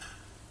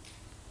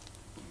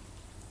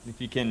If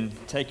you can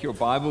take your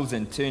Bibles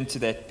and turn to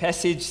that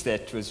passage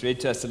that was read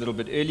to us a little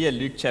bit earlier,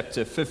 Luke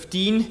chapter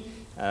 15,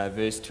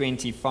 verse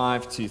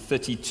 25 to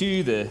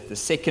 32, the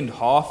second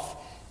half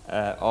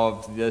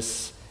of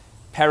this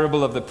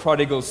parable of the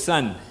prodigal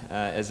son,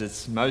 as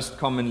it's most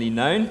commonly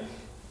known.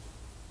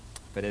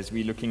 But as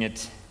we're looking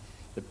at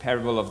the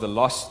parable of the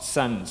lost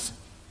sons,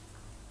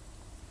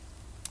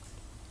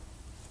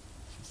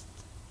 just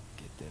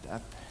get that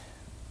up.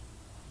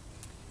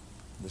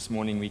 This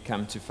morning we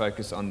come to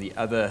focus on the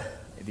other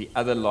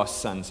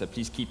lost son. So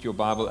please keep your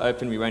Bible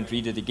open. We won't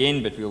read it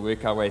again, but we'll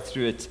work our way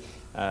through it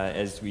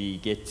as we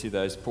get to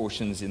those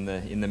portions in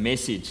the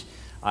message.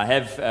 I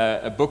have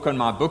a book on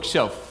my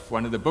bookshelf,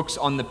 one of the books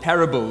on the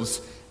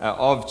parables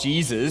of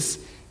Jesus,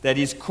 that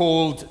is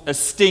called A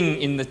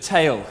Sting in the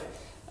Tail,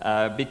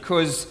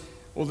 because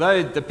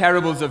although the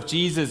parables of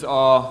Jesus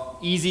are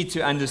easy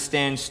to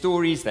understand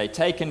stories, they're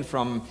taken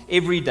from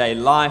everyday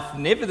life,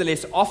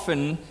 nevertheless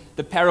often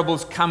the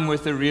parables come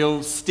with a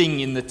real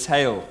sting in the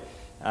tail.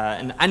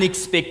 An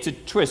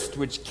unexpected twist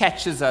which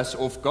catches us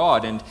off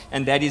guard,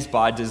 and that is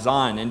by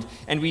design.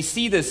 And we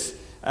see this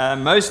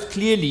most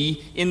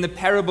clearly in the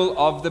parable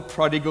of the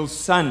prodigal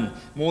son,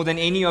 more than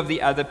any of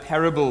the other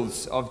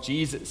parables of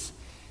Jesus.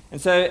 And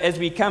so as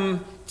we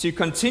come to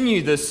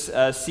continue this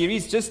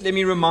series, just let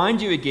me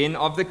remind you again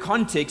of the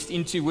context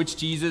into which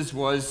Jesus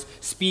was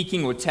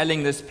speaking or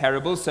telling this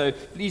parable. So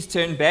please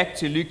turn back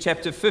to Luke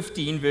chapter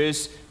 15,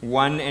 verse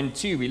 1 and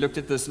 2. We looked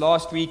at this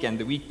last week and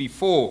the week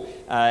before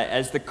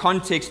as the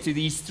context to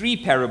these three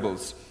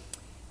parables.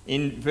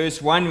 In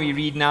verse 1 we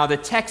read, "Now the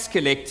tax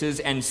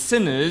collectors and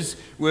sinners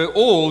were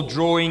all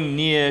drawing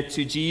near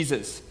to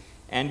Jesus."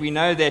 And we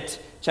know that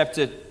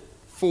chapter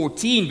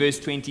 14, verse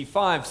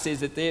 25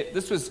 says that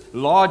this was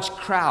large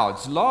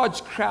crowds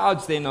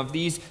then of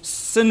these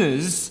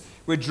sinners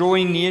were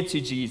drawing near to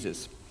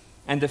Jesus.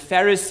 And the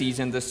Pharisees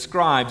and the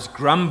scribes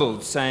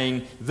grumbled,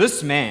 saying,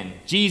 "This man,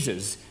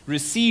 Jesus,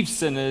 receives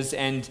sinners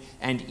and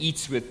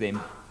eats with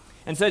them."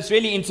 And so it's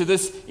really into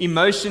this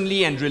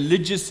emotionally and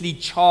religiously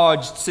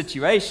charged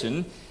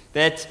situation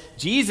that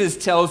Jesus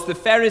tells the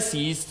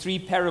Pharisees three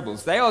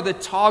parables. They are the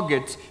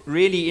target,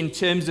 really, in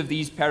terms of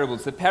these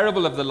parables. The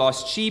parable of the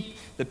lost sheep,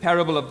 the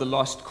parable of the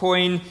lost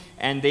coin,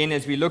 and then,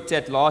 as we looked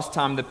at last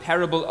time, the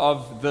parable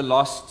of the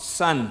lost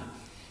son.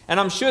 And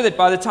I'm sure that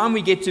by the time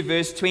we get to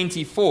verse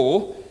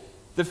 24,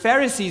 the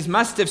Pharisees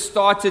must have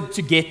started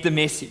to get the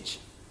message.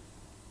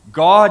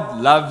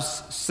 God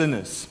loves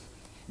sinners.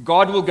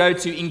 God will go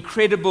to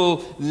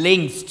incredible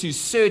lengths to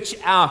search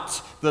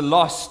out the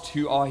lost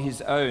who are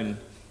his own.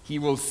 He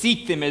will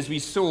seek them, as we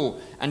saw,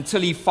 until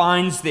he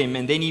finds them,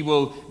 and then he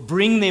will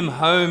bring them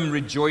home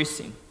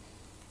rejoicing.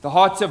 The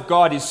heart of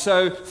God is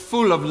so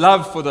full of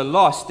love for the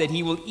lost that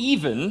he will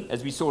even,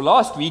 as we saw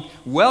last week,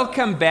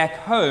 welcome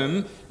back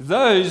home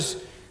those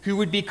who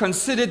would be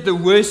considered the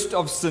worst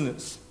of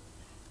sinners,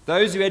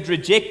 those who had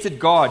rejected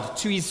God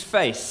to his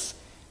face,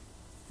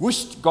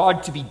 wished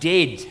God to be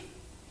dead,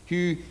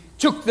 who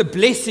took the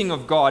blessing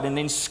of God and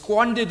then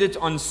squandered it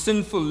on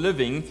sinful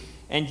living,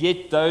 and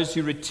yet those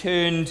who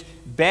returned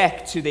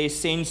back to their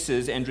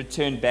senses and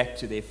returned back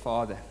to their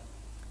Father.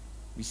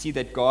 We see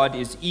that God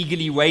is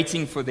eagerly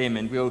waiting for them,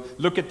 and we'll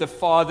look at the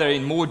Father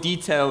in more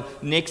detail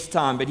next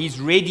time, but he's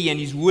ready and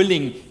he's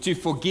willing to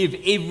forgive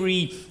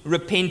every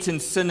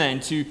repentant sinner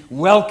and to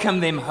welcome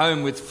them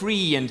home with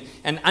free and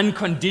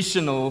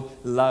unconditional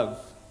love.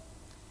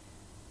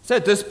 So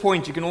at this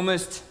point, you can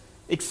almost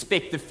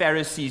expect the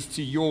Pharisees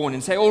to yawn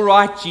and say, "All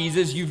right,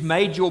 Jesus, you've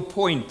made your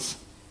point.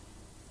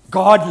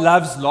 God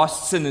loves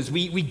lost sinners.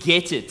 We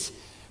get it.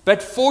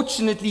 But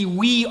fortunately,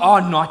 we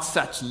are not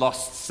such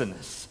lost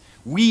sinners.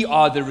 We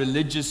are the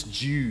religious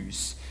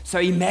Jews. So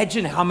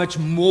imagine how much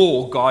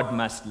more God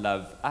must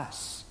love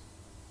us."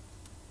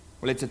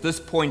 Well, it's at this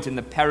point in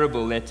the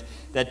parable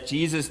that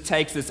Jesus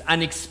takes this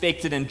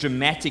unexpected and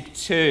dramatic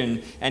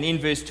turn. And in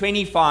verse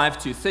 25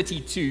 to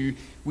 32,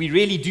 we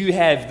really do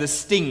have the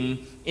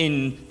sting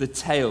in the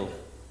tail.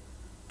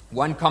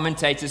 One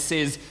commentator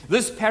says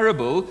this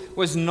parable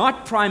was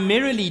not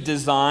primarily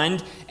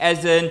designed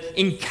as an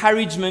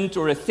encouragement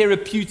or a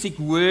therapeutic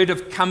word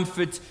of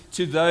comfort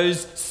to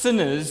those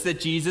sinners that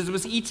Jesus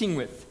was eating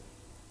with.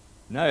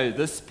 No,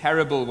 this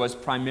parable was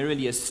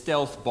primarily a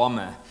stealth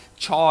bomber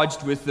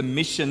charged with the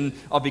mission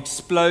of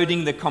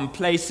exploding the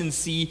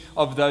complacency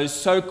of those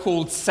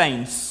so-called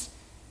saints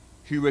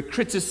who were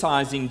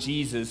criticizing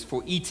Jesus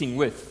for eating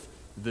with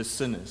the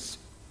sinners.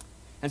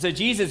 And so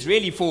Jesus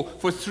really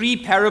for three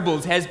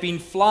parables has been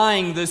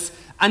flying this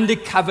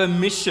undercover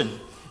mission,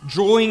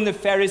 drawing the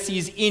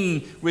Pharisees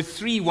in with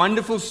three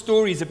wonderful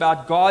stories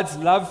about God's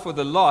love for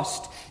the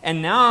lost.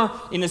 And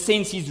now, in a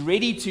sense, he's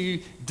ready to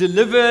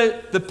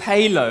deliver the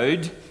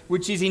payload,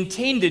 which is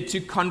intended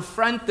to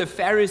confront the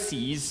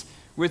Pharisees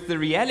with the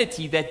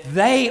reality that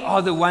they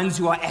are the ones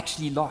who are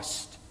actually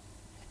lost.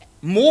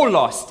 More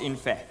lost, in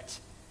fact,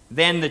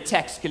 than the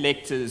tax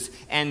collectors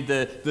and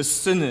the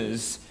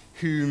sinners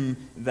whom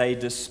they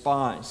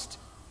despised.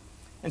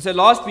 And so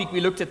last week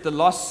we looked at the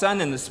lost son,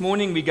 and this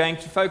morning we're going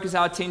to focus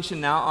our attention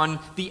now on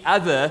the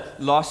other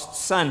lost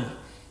son.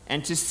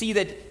 and to see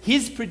that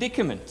his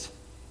predicament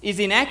is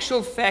in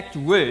actual fact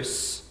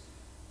worse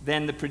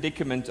than the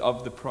predicament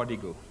of the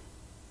prodigal.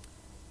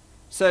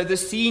 So the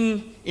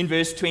scene in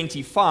verse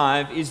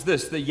 25 is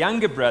this. The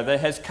younger brother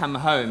has come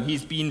home.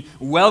 He's been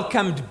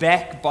welcomed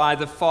back by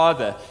the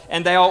father.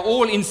 And they are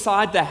all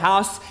inside the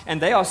house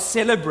and they are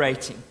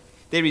celebrating.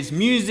 There is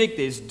music,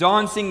 there's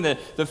dancing.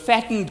 The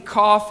fattened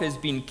calf has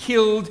been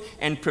killed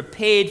and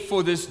prepared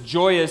for this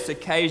joyous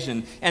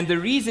occasion. And the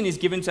reason is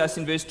given to us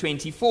in verse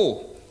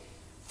 24.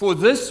 For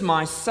this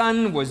my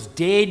son was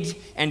dead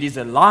and is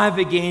alive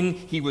again.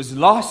 He was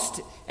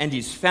lost and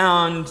is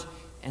found.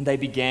 And they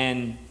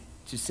began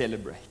to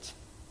celebrate.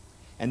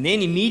 And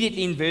then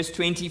immediately in verse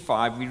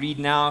 25, we read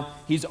now,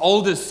 his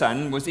oldest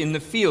son was in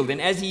the field.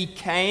 And as he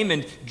came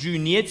and drew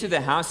near to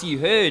the house, he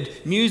heard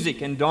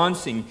music and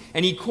dancing.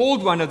 And he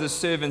called one of the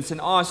servants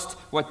and asked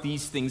what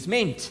these things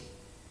meant.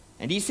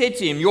 And he said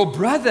to him, your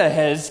brother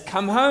has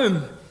come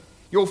home.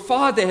 Your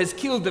father has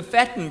killed the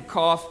fattened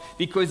calf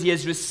because he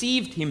has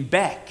received him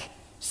back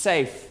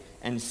safe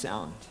and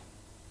sound.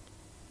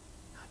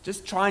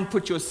 Just try and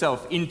put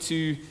yourself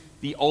into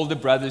the older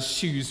brother's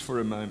shoes for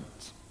a moment.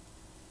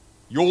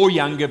 Your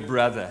younger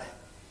brother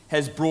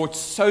has brought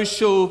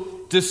social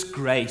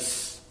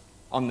disgrace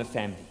on the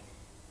family.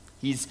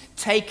 He's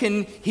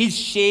taken his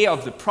share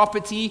of the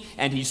property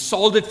and he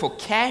sold it for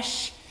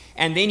cash,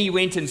 and then he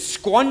went and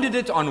squandered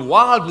it on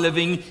wild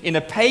living in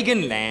a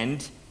pagan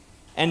land,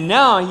 and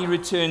now he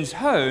returns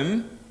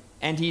home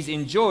and he's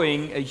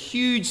enjoying a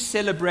huge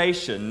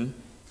celebration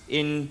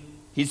in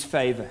his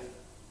favor.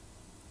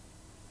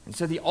 And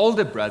so the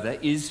older brother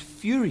is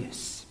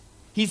furious.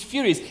 He's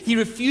furious. He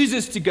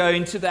refuses to go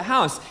into the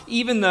house,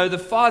 even though the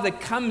father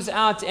comes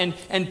out and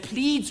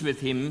pleads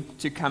with him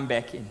to come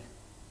back in.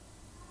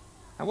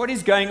 Now, what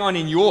is going on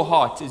in your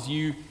heart as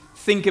you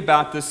think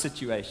about this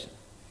situation?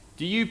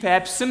 Do you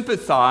perhaps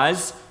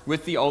sympathize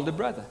with the older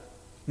brother?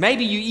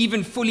 Maybe you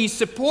even fully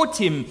support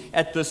him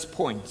at this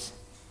point.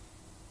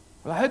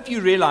 Well, I hope you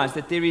realize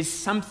that there is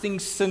something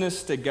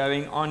sinister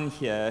going on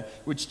here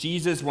which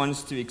Jesus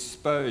wants to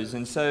expose.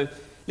 And so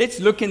let's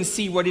look and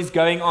see what is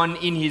going on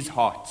in his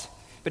heart.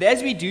 But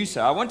as we do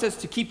so, I want us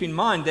to keep in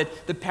mind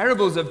that the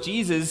parables of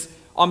Jesus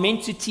are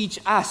meant to teach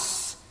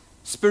us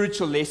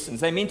spiritual lessons.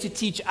 They're meant to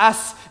teach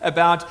us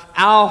about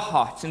our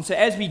hearts. And so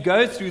as we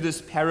go through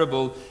this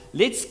parable,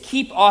 let's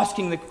keep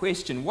asking the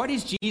question, what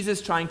is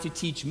Jesus trying to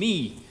teach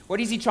me? What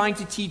is he trying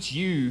to teach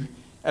you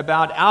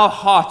about our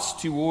hearts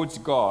towards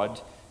God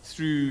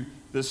through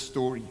this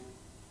story?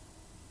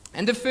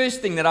 And the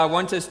first thing that I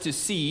want us to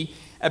see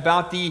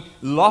about the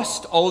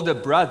lost older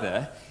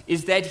brother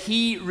is that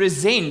he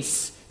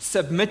resents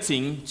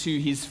submitting to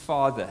his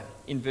father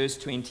in verse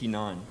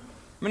 29. I'm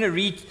going to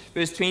read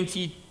verse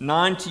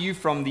 29 to you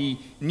from the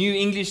New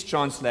English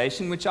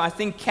Translation, which I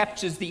think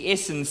captures the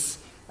essence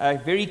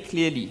very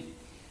clearly.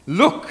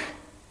 Look,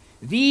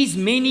 these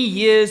many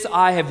years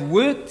I have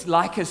worked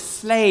like a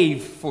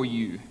slave for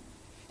you,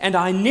 and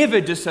I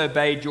never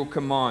disobeyed your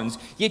commands,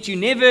 yet you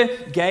never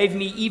gave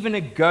me even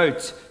a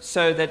goat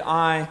so that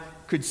I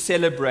could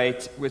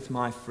celebrate with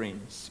my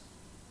friends.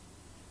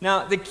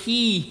 Now, the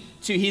key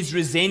to his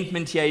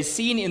resentment here is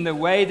seen in the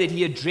way that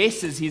he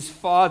addresses his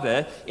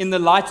father in the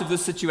light of the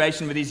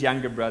situation with his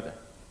younger brother.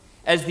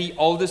 As the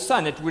older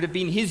son, it would have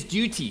been his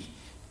duty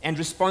and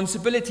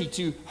responsibility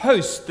to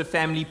host the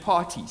family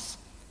parties.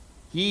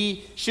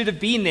 He should have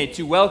been there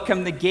to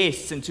welcome the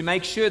guests and to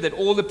make sure that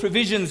all the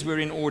provisions were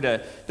in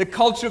order. The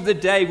culture of the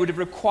day would have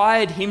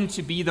required him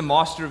to be the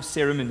master of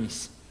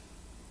ceremonies.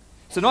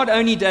 So not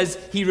only does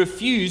he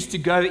refuse to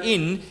go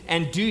in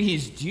and do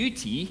his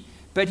duty,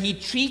 but he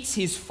treats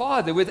his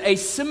father with a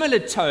similar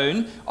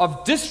tone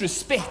of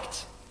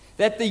disrespect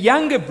that the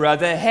younger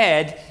brother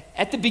had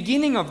at the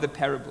beginning of the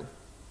parable.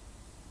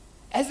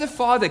 As the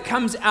father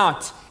comes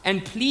out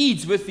and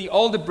pleads with the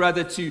older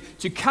brother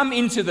to come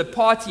into the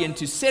party and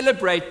to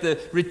celebrate the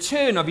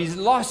return of his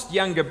lost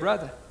younger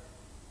brother,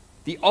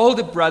 the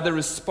older brother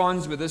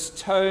responds with this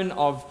tone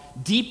of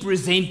deep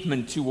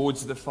resentment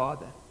towards the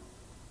father.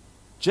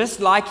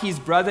 Just like his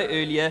brother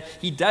earlier,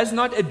 he does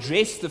not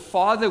address the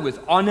father with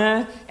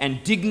honor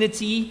and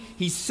dignity.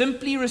 He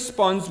simply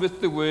responds with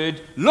the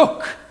word,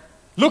 look,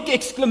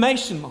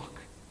 exclamation mark.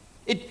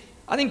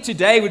 I think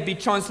today would be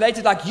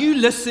translated like, you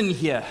listen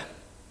here.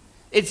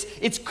 It's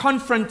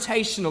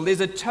confrontational.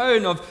 There's a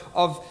tone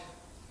of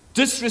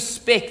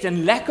disrespect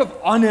and lack of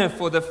honor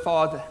for the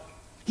father.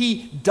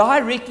 He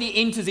directly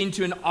enters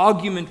into an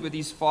argument with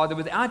his father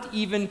without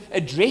even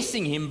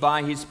addressing him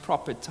by his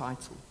proper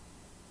title.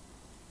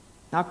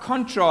 Now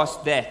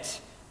contrast that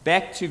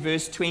back to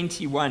verse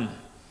 21,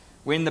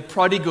 when the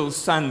prodigal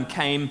son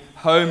came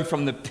home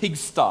from the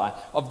pigsty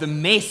of the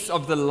mess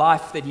of the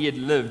life that he had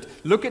lived.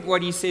 Look at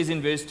what he says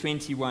in verse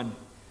 21.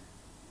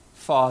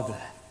 Father,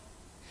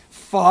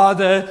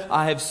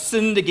 I have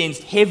sinned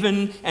against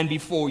heaven and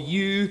before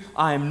you.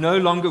 I am no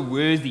longer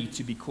worthy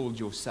to be called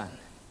your son.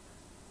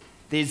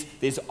 There's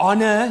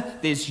honor,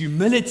 there's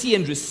humility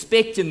and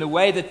respect in the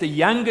way that the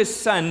younger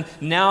son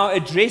now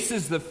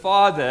addresses the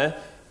father,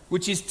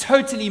 which is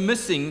totally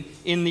missing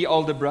in the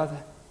older brother.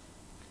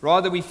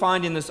 Rather, we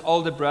find in this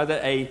older brother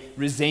a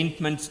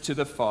resentment to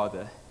the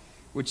father,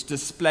 which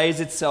displays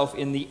itself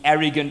in the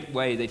arrogant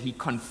way that he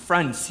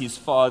confronts his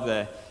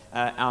father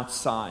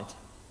outside.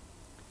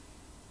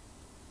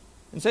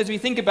 And so as we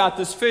think about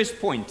this first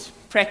point,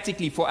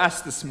 practically for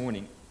us this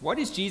morning, what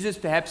is Jesus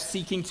perhaps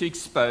seeking to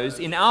expose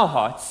in our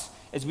hearts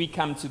as we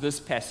come to this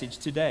passage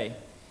today?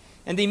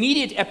 And the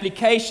immediate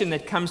application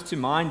that comes to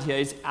mind here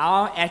is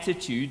our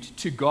attitude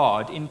to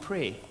God in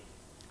prayer.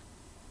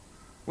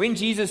 When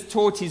Jesus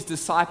taught his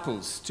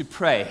disciples to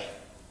pray,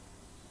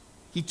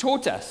 he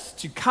taught us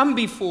to come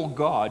before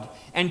God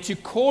and to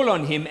call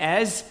on him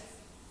as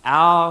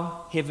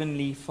our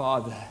Heavenly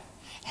Father.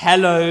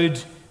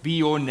 Hallowed be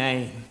your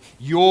name.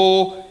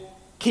 Your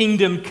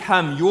kingdom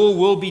come. Your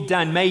will be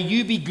done. May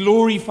you be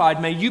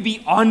glorified. May you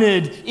be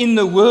honored in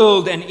the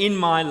world and in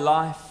my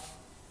life.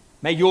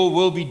 May your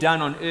will be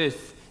done on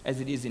earth as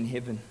it is in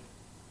heaven.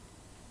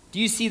 Do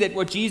you see that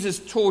what Jesus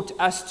taught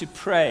us to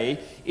pray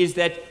is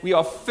that we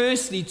are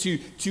firstly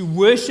to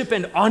worship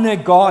and honor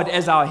God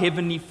as our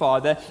Heavenly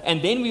Father,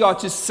 and then we are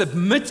to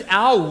submit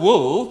our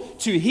will,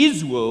 to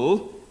His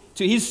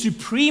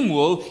supreme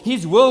will,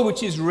 His will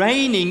which is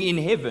reigning in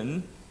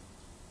heaven,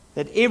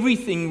 that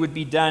everything would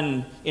be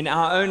done in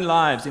our own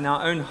lives, in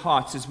our own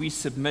hearts as we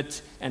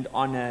submit and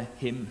honor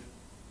Him.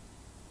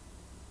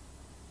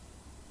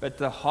 But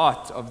the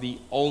heart of the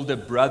older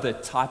brother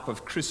type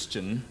of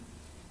Christian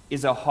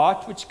is a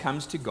heart which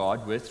comes to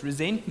God with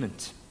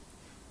resentment.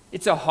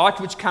 It's a heart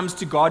which comes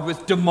to God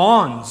with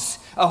demands,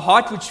 a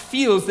heart which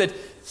feels that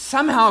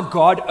somehow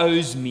God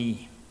owes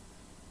me.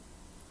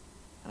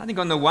 And I think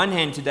on the one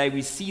hand today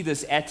we see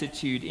this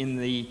attitude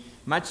in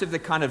much of the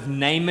kind of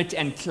name it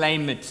and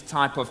claim it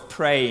type of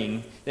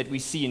praying that we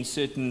see in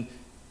certain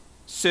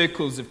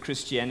circles of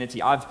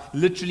Christianity. I've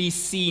literally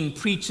seen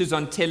preachers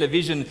on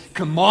television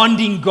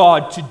commanding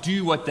God to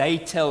do what they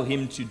tell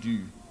him to do.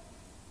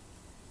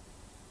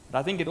 But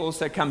I think it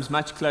also comes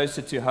much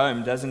closer to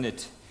home, doesn't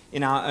it?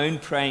 In our own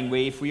praying, where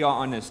if we are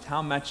honest,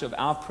 how much of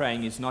our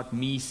praying is not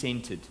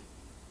me-centered?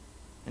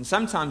 And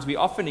sometimes we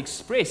often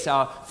express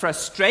our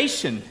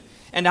frustration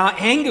and our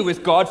anger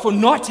with God for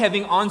not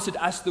having answered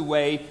us the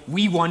way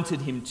we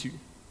wanted him to.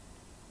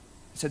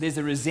 So there's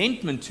a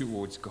resentment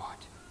towards God.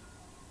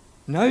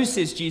 No,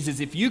 says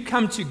Jesus, if you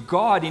come to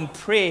God in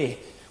prayer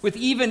with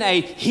even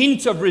a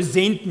hint of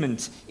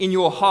resentment in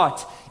your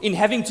heart, in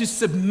having to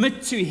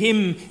submit to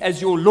him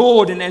as your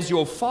Lord and as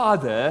your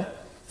Father,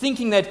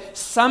 thinking that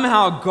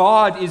somehow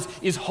God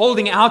is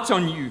holding out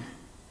on you,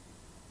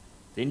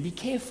 then be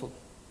careful.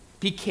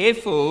 Be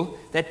careful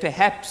that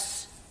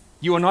perhaps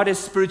you are not as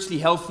spiritually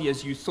healthy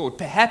as you thought.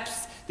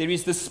 Perhaps there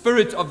is the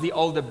spirit of the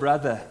older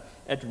brother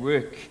at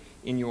work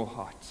in your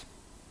heart.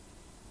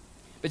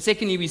 But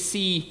secondly, we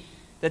see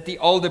that the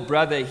older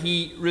brother,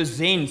 he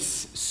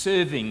resents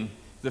serving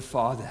the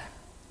father.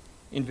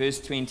 In verse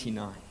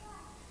 29.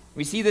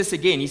 We see this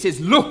again. He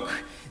says, "Look,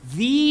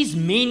 these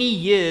many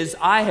years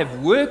I have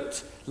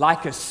worked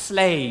like a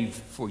slave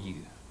for you."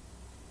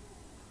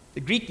 The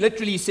Greek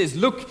literally says,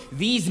 "Look,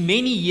 these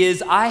many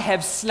years I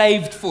have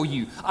slaved for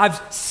you. I've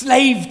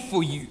slaved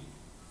for you." Do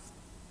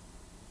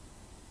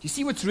you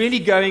see what's really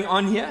going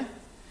on here?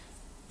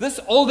 This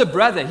older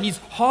brother, he's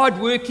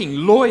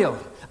hardworking, loyal,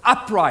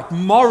 upright,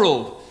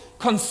 moral,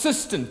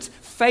 consistent,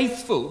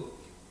 faithful.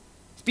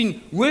 He's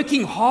been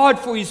working hard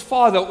for his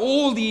father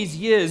all these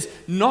years,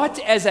 not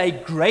as a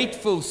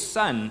grateful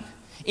son,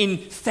 in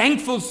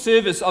thankful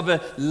service of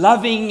a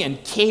loving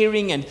and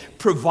caring and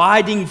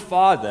providing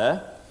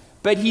father,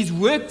 but he's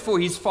worked for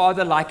his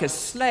father like a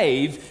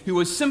slave who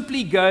was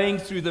simply going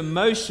through the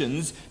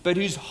motions, but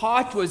whose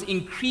heart was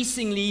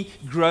increasingly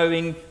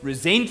growing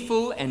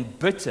resentful and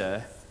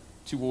bitter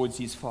towards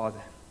his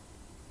father.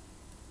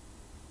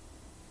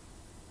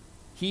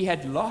 He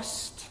had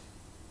lost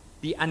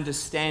the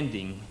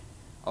understanding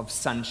of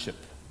sonship.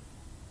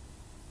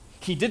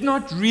 He did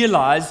not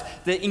realize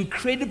the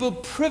incredible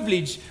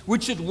privilege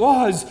which it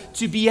was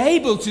to be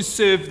able to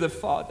serve the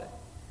Father.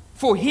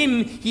 For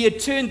him, he had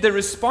turned the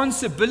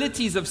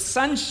responsibilities of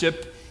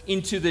sonship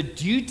into the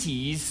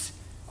duties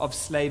of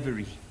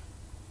slavery.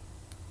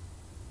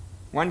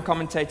 One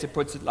commentator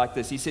puts it like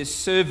this. He says,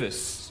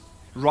 service,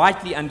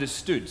 rightly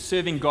understood,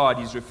 serving God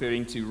he's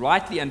referring to,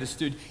 rightly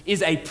understood,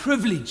 is a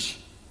privilege.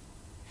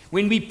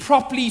 When we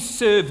properly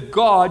serve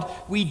God,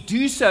 we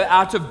do so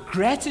out of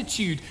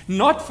gratitude,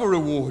 not for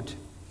reward.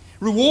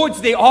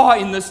 Rewards there are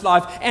in this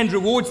life, and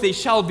rewards there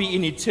shall be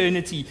in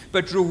eternity,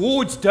 but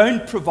rewards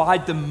don't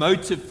provide the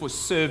motive for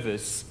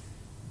service.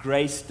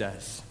 Grace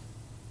does.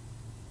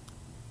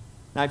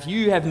 Now, if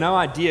you have no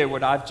idea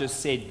what I've just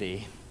said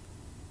there,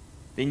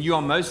 then you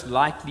are most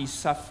likely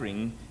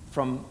suffering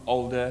from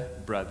older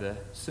brother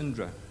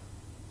syndrome.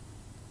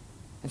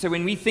 And so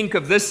when we think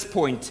of this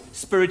point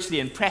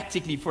spiritually and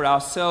practically for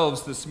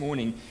ourselves this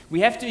morning, we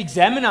have to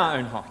examine our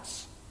own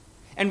hearts.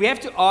 And we have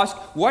to ask,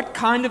 what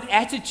kind of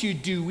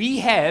attitude do we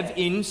have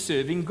in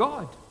serving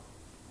God?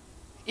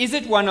 Is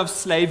it one of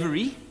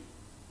slavery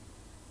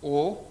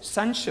or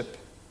sonship?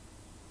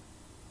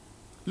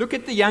 Look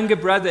at the younger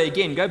brother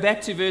again. Go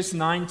back to verse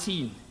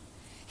 19.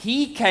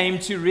 He came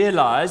to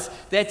realize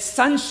that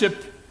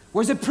sonship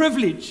was a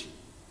privilege,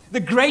 the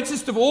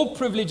greatest of all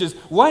privileges,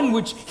 one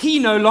which he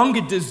no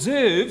longer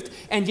deserved,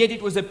 and yet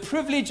it was a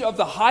privilege of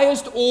the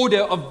highest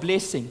order of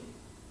blessing.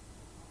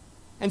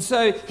 And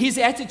so his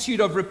attitude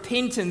of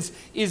repentance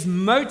is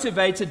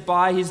motivated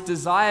by his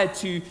desire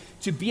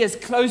to be as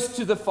close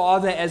to the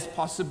Father as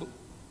possible.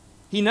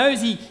 He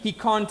knows he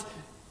can't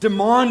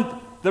demand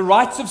the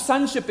rights of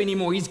sonship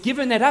anymore. He's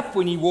given that up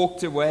when he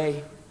walked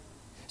away.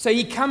 So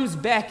he comes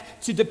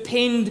back to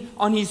depend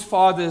on his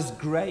Father's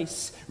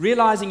grace,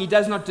 realizing he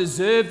does not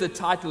deserve the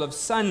title of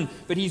son,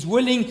 but he's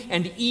willing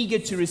and eager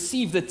to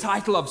receive the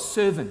title of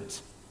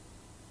servant.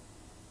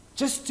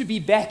 Just to be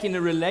back in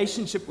a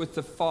relationship with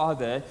the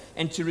Father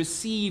and to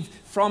receive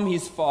from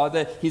his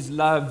Father his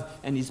love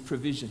and his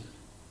provision.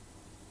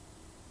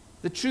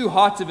 The true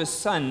heart of a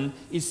son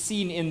is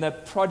seen in the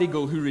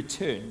prodigal who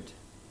returned.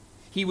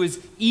 He was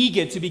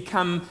eager to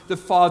become the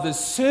Father's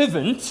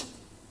servant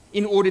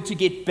in order to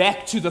get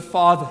back to the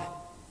Father.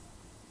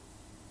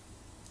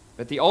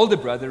 But the older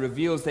brother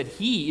reveals that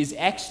he is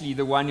actually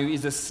the one who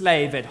is a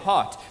slave at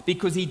heart,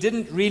 because he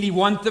didn't really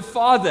want the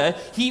Father.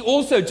 He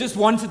also just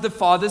wanted the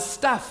Father's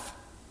stuff.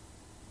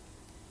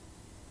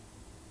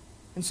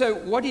 And so,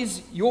 what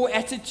is your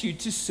attitude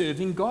to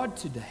serving God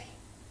today?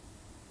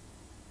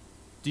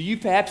 Do you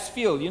perhaps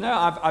feel,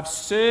 I've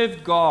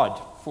served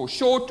God for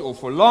short or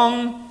for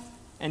long,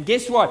 and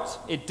guess what?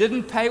 It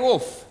didn't pay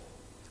off.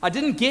 I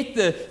didn't get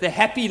the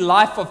happy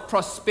life of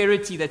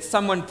prosperity that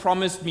someone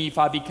promised me if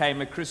I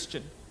became a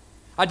Christian.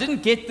 I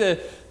didn't get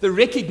the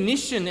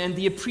recognition and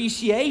the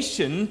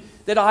appreciation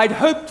that I'd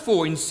hoped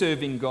for in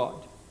serving God.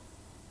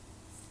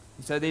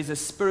 And so there's a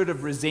spirit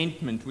of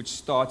resentment which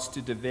starts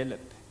to develop.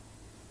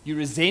 You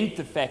resent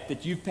the fact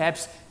that you've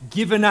perhaps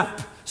given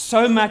up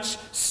so much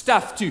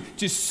stuff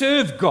to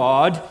serve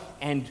God,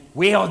 and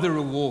where are the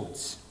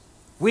rewards?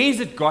 Where's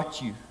it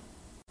got you?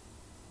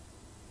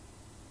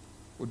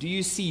 Or do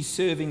you see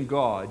serving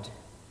God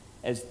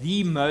as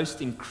the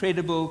most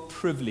incredible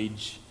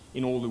privilege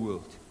in all the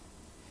world?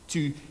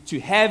 To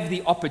have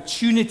the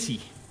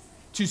opportunity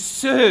to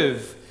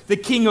serve the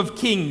King of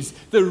Kings,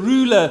 the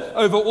ruler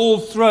over all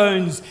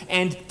thrones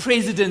and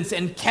presidents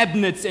and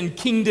cabinets and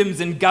kingdoms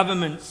and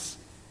governments.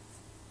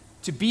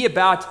 To be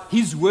about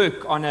his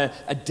work on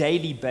a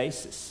daily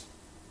basis.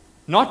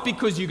 Not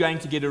because you're going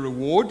to get a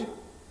reward,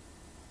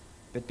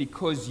 but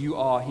because you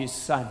are his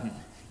son,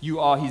 you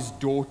are his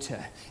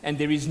daughter, and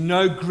there is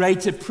no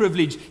greater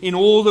privilege in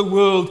all the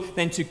world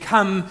than to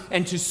come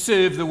and to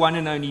serve the one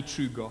and only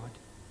true God.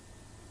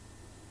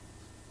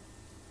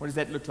 What does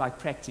that look like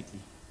practically?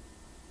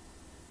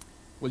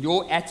 Well,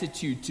 your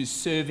attitude to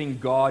serving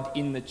God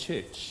in the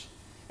church,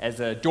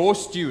 as a door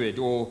steward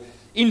or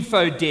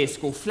info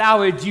desk or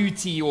flower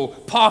duty or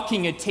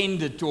parking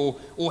attendant or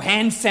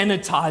hand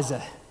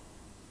sanitizer.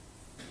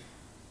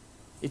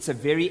 It's a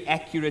very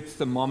accurate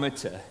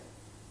thermometer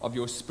of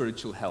your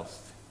spiritual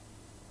health.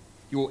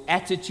 Your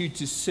attitude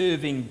to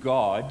serving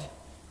God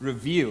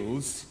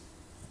reveals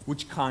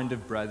which kind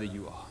of brother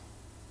you are.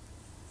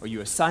 Are you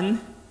a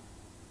son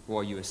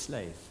or are you a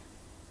slave?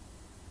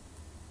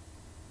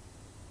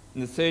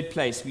 In the third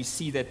place, we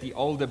see that the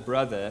older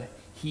brother,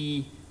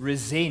 he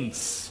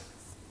resents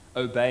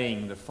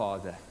obeying the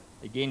Father.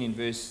 Again in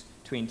verse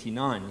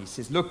 29, he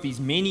says, look, these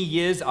many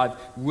years I've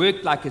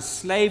worked like a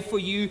slave for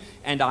you,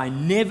 and I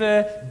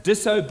never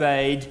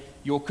disobeyed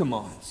your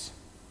commands.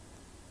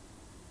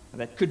 Now,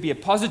 that could be a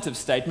positive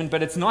statement,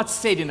 but it's not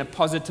said in a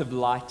positive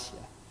light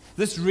here.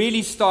 This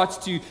really starts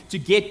to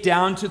get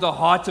down to the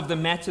heart of the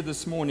matter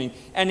this morning,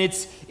 and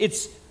it's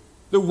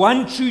the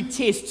one true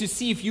test to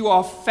see if you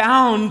are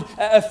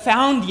a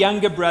found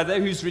younger brother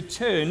who's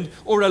returned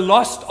or a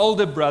lost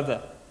older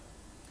brother.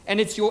 And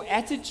it's your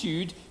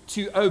attitude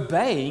to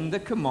obeying the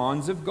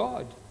commands of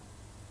God.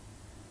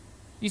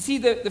 You see,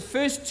 the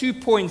first 2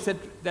 points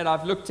that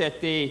I've looked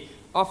at there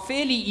are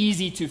fairly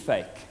easy to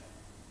fake.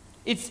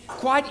 It's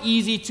quite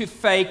easy to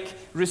fake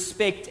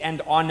respect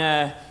and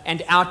honor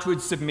and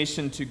outward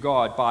submission to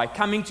God by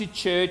coming to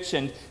church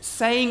and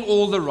saying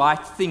all the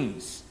right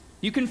things.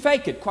 You can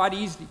fake it quite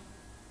easily.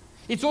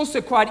 It's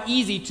also quite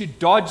easy to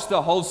dodge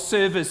the whole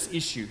service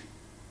issue.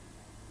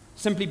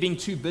 Simply being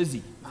too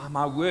busy.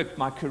 My work,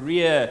 my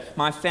career,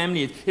 my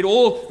family, it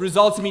all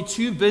results in me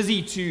too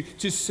busy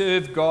to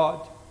serve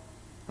God.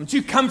 I'm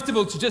too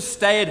comfortable to just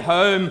stay at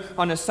home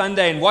on a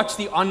Sunday and watch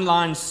the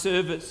online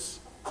service.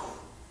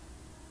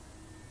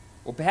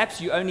 Or perhaps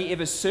you only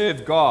ever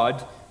serve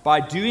God by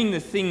doing the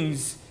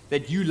things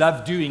that you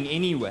love doing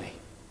anyway.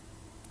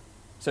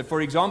 So,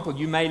 for example,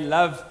 you may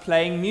love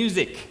playing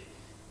music,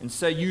 and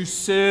so you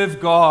serve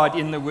God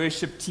in the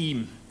worship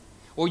team.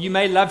 Or you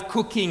may love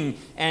cooking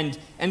and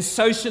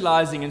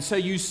socializing, and so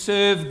you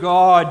serve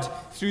God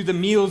through the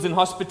meals and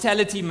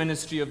hospitality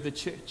ministry of the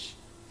church.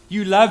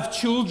 You love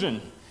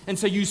children, and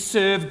so you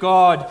serve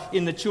God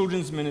in the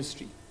children's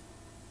ministry.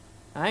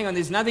 Now, hang on,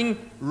 there's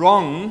nothing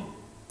wrong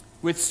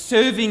with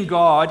serving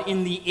God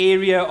in the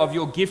area of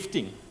your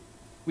gifting.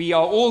 We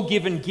are all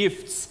given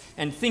gifts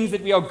and things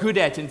that we are good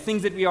at and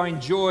things that we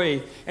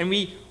enjoy, and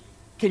we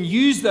can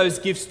use those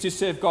gifts to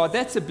serve God,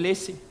 that's a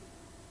blessing.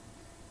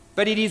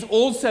 But it is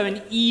also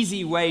an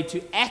easy way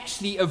to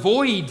actually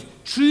avoid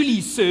truly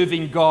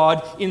serving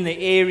God in the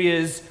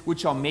areas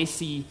which are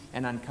messy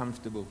and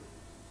uncomfortable.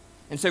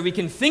 And so we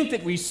can think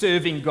that we're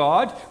serving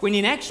God, when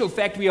in actual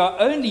fact we are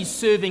only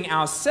serving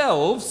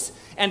ourselves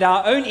and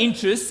our own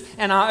interests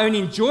and our own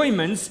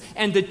enjoyments,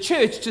 and the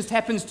church just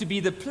happens to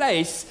be the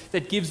place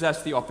that gives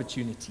us the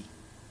opportunity.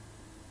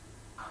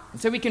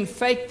 And so we can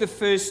fake the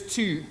first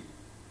two.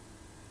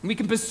 And we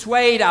can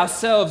persuade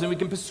ourselves and we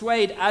can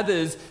persuade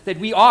others that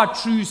we are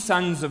true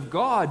sons of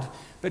God.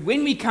 But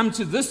when we come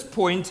to this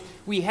point,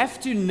 we have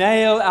to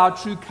nail our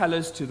true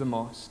colors to the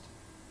mast.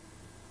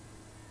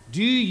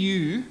 Do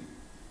you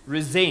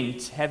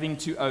resent having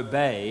to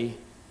obey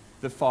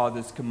the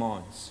Father's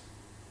commands?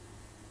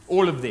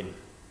 All of them.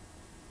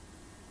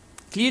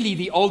 Clearly,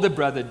 the older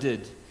brother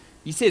did.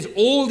 He says,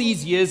 all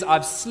these years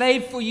I've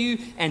slaved for you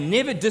and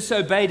never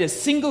disobeyed a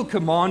single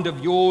command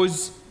of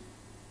yours.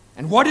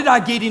 And what did I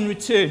get in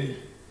return?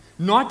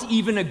 Not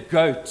even a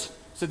goat,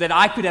 so that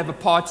I could have a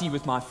party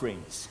with my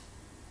friends.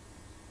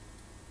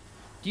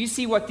 Do you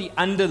see what the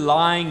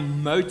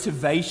underlying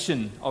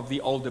motivation of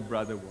the older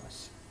brother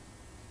was?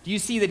 Do you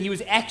see that he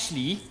was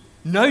actually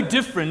no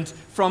different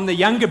from the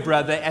younger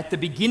brother at the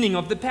beginning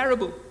of the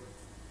parable?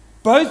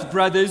 Both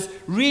brothers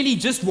really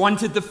just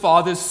wanted the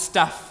father's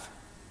stuff.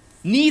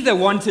 Neither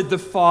wanted the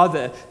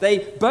father. They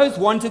both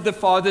wanted the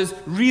father's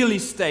real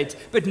estate,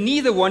 but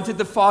neither wanted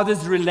the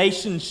father's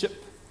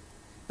relationship.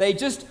 They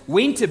just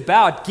went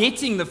about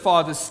getting the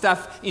father's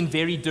stuff in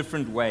very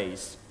different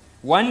ways.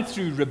 One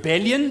through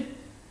rebellion,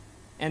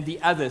 and the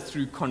other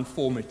through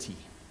conformity.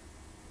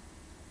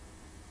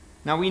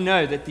 Now we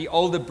know that the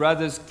older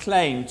brother's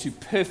claim to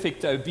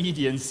perfect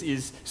obedience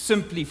is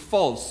simply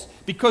false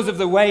because of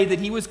the way that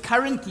he was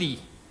currently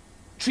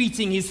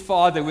treating his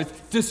father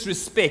with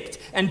disrespect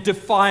and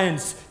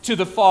defiance to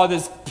the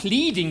father's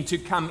pleading to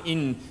come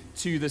in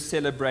to the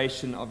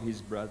celebration of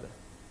his brother.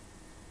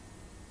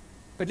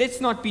 But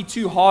let's not be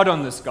too hard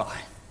on this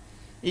guy.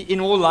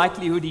 In all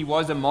likelihood, he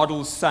was a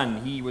model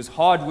son. He was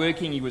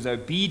hardworking, he was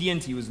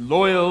obedient, he was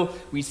loyal.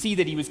 We see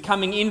that he was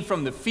coming in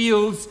from the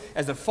fields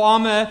as a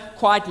farmer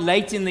quite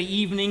late in the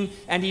evening,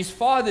 and his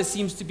father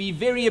seems to be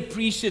very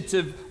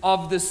appreciative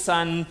of the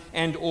son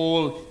and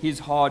all his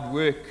hard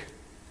work.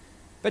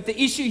 But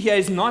the issue here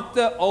is not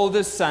the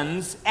older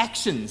son's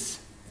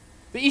actions.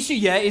 The issue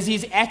here is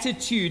his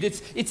attitude.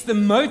 It's the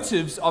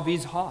motives of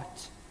his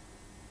heart.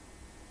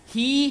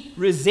 He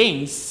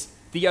resents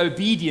the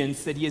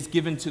obedience that he has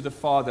given to the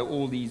father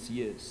all these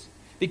years.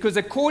 Because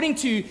according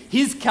to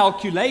his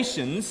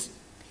calculations,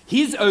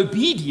 his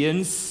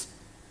obedience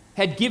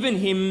had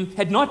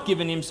not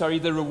given him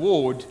the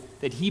reward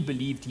that he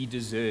believed he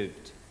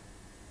deserved.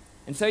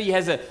 And so he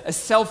has a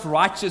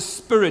self-righteous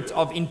spirit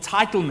of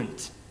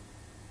entitlement,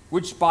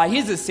 which by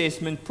his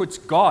assessment puts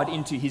God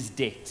into his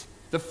debt.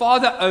 The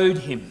father owed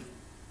him.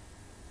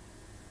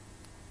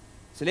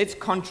 So let's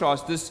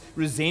contrast this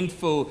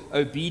resentful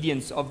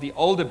obedience of the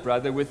older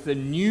brother with the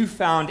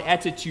newfound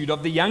attitude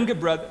of the younger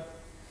brother.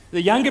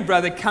 The younger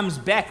brother comes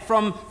back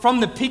from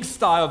the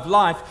pigsty of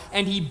life,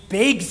 and he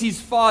begs his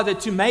father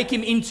to make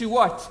him into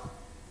what?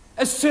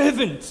 A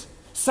servant.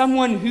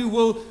 Someone who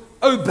will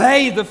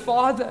obey the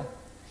father.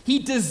 He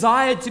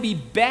desired to be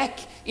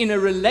back in a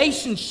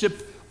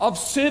relationship of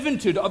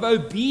servanthood, of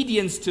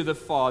obedience to the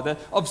father,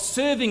 of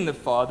serving the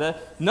father,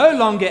 no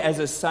longer as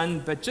a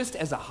son, but just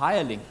as a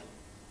hireling.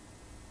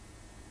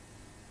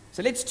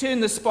 So let's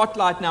turn the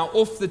spotlight now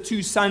off the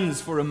two sons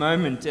for a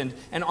moment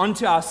and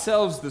onto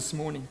ourselves this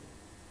morning.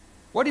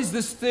 What is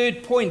this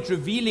third point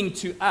revealing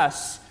to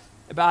us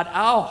about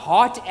our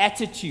heart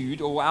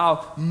attitude or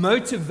our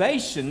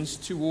motivations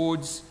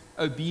towards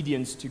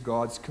obedience to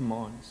God's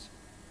commands?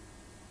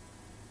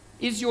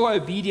 Is your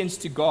obedience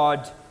to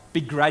God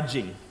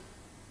begrudging?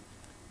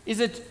 Is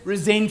it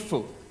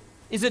resentful?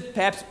 Is it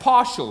perhaps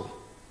partial?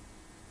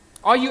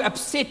 Are you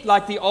upset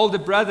like the older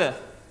brother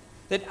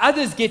that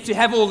others get to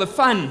have all the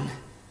fun,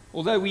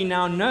 although we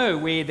now know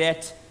where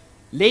that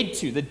led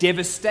to, the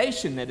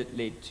devastation that it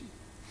led to?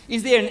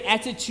 Is there an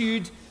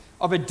attitude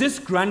of a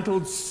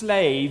disgruntled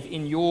slave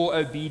in your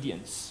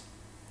obedience,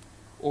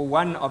 or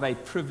one of a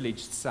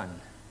privileged son?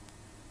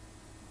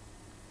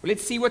 Well,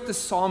 let's see what the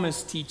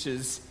psalmist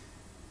teaches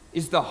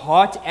is the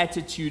heart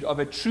attitude of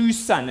a true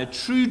son, a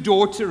true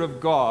daughter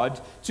of God,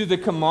 to the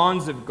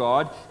commands of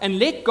God. And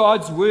let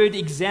God's word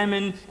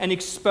examine and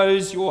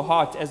expose your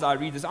heart as I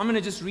read this. I'm going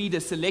to just read a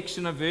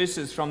selection of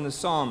verses from the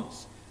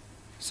Psalms.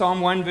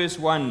 Psalm 1 verse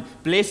 1,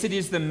 "Blessed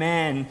is the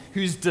man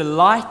whose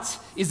delight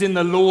is in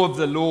the law of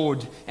the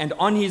Lord, and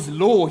on his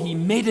law he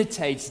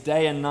meditates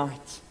day and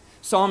night."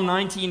 Psalm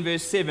 19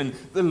 verse 7,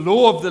 "The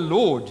law of the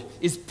Lord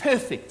is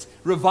perfect,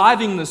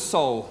 reviving the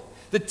soul.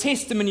 The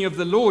testimony of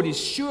the Lord is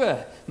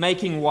sure,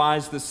 making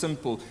wise the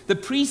simple. The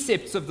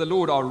precepts of the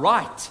Lord are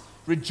right,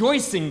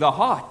 rejoicing the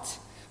heart.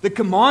 The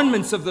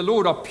commandments of the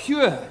Lord are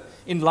pure,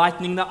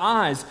 enlightening the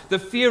eyes. The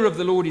fear of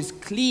the Lord is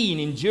clean,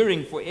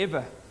 enduring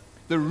forever.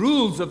 The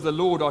rules of the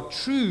Lord are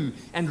true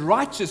and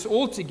righteous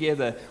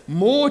altogether.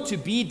 More to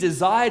be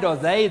desired are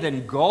they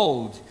than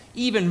gold,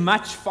 even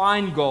much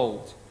fine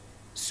gold.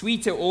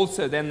 Sweeter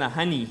also than the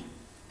honey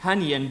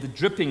and the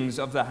drippings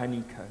of the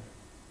honeycomb.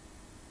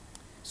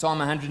 Psalm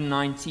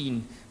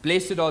 119.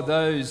 Blessed are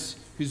those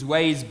whose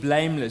way is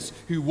blameless,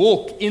 who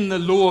walk in the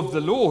law of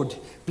the Lord.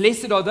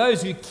 Blessed are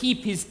those who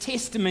keep his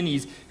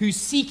testimonies, who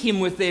seek him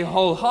with their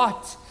whole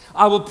heart.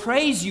 I will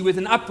praise you with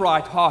an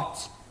upright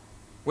heart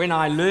when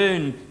I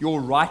learn your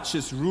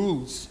righteous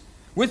rules.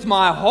 With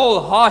my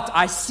whole heart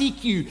I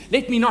seek you.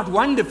 Let me not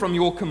wander from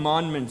your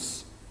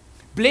commandments.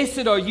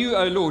 Blessed are you,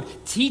 O Lord.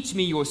 Teach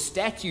me your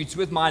statutes.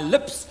 With my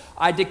lips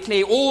I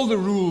declare all the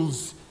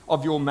rules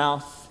of your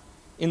mouth.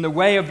 In the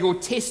way of your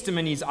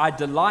testimonies I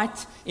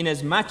delight in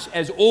as much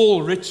as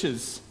all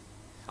riches.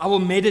 I will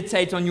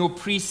meditate on your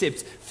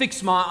precepts.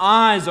 Fix my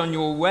eyes on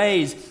your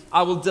ways.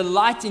 I will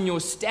delight in your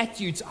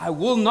statutes. I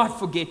will not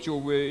forget your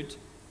word.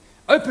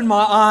 Open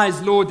my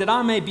eyes, Lord, that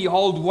I may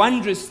behold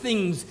wondrous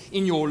things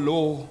in your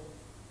law.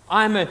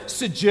 I am a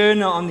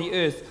sojourner on the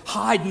earth.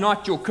 Hide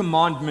not your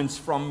commandments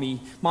from me.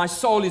 My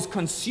soul is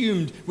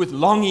consumed with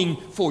longing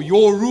for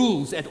your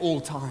rules at all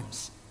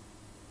times.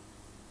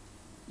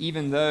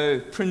 Even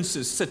though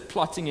princes sit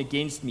plotting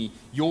against me,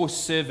 your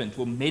servant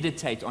will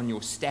meditate on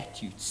your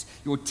statutes.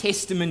 Your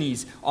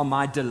testimonies are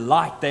my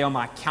delight. They are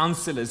my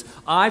counselors.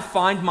 I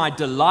find my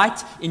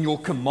delight in your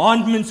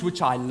commandments,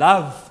 which I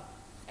love.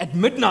 At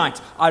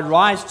midnight, I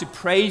rise to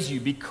praise you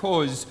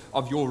because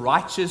of your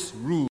righteous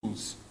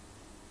rules.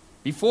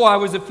 Before I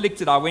was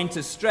afflicted, I went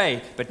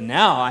astray, but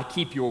now I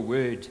keep your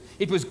word.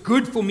 It was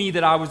good for me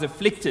that I was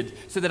afflicted,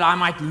 so that I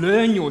might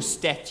learn your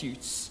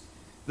statutes.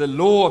 The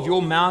law of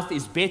your mouth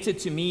is better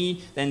to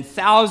me than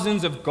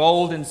thousands of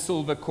gold and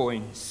silver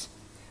coins.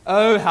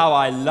 Oh, how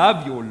I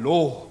love your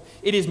law.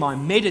 It is my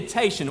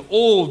meditation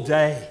all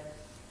day.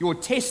 Your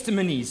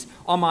testimonies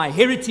are my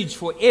heritage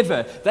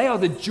forever. They are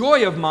the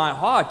joy of my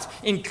heart.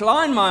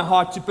 Incline my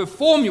heart to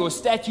perform your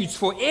statutes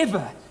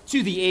forever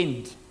to the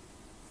end.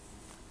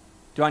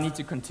 Do I need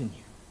to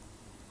continue?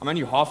 I'm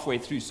only halfway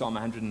through Psalm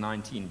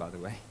 119, by the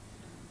way.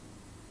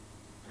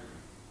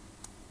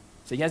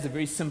 So he has a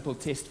very simple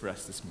test for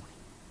us this morning.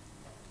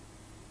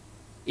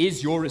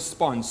 Is your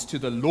response to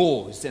the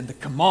laws and the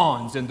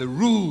commands and the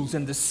rules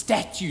and the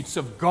statutes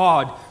of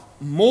God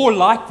more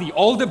like the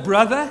older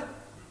brother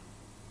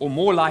or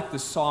more like the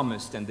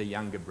psalmist and the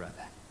younger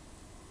brother?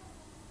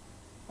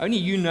 Only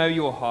you know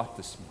your heart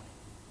this morning.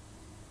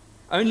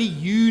 Only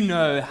you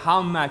know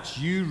how much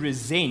you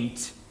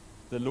resent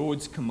the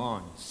Lord's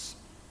commands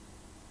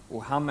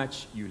or how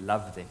much you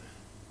love them.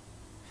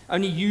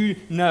 Only you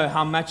know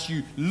how much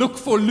you look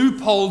for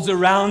loopholes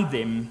around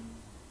them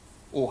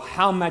or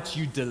how much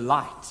you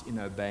delight in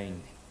obeying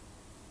them.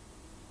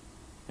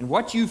 And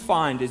what you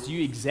find as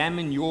you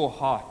examine your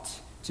heart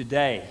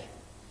today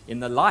in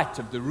the light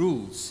of the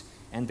rules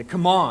and the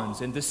commands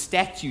and the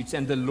statutes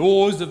and the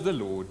laws of the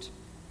Lord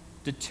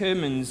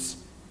determines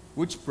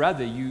which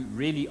brother you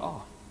really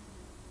are.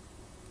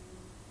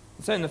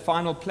 And so in the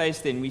final place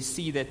then we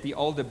see that the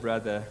older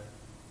brother,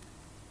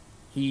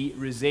 he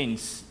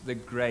resents the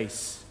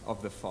grace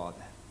of the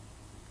father.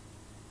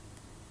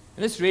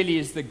 And this really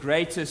is the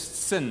greatest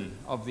sin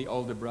of the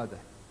older brother.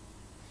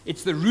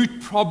 It's the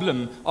root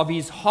problem of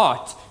his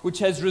heart, which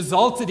has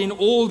resulted in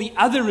all the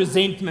other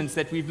resentments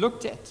that we've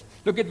looked at.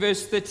 Look at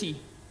verse 30.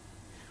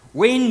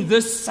 When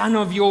this son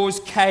of yours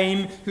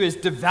came, who has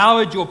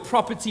devoured your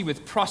property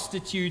with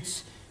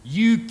prostitutes,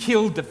 you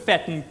killed the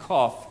fattened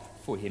calf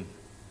for him.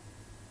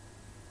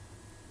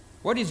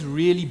 What is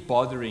really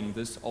bothering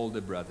this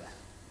older brother?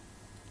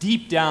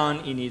 Deep down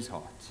in his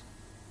heart,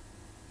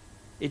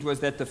 it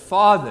was that the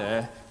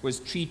father was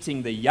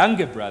treating the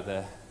younger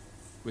brother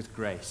with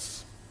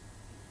grace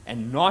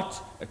and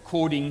not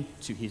according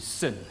to his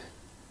sin.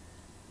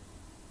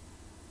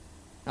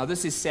 Now,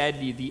 this is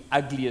sadly the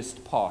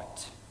ugliest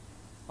part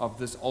of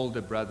this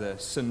older brother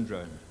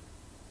syndrome,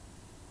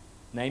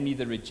 namely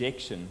the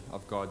rejection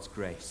of God's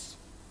grace.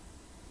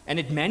 And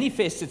it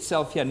manifests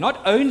itself here not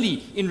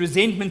only in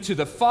resentment to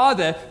the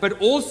father,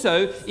 but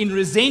also in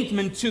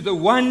resentment to the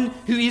one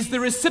who is the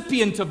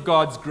recipient of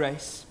God's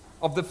grace,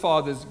 of the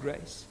Father's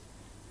grace.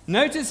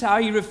 Notice how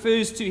he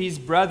refers to his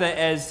brother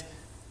as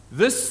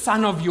this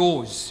son of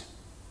yours.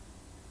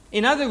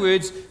 In other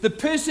words, the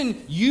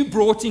person you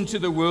brought into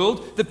the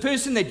world, the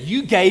person that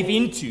you gave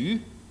into,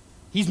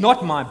 he's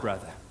not my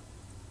brother.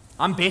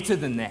 I'm better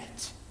than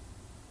that.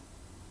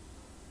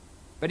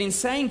 But in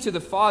saying to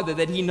the father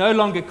that he no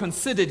longer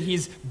considered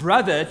his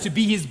brother to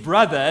be his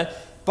brother,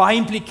 by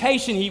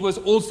implication he was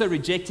also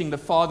rejecting the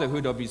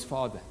fatherhood of his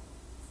father.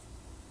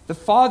 The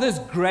father's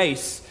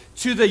grace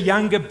to the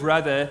younger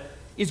brother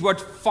is what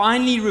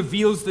finally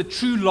reveals the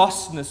true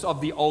lostness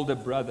of the older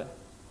brother.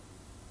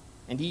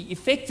 And he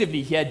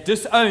effectively here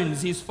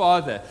disowns his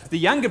father. The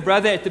younger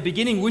brother at the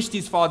beginning wished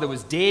his father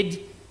was dead.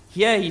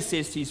 Here he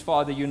says to his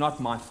father, "You're not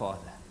my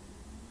father."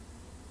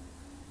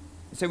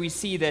 So we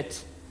see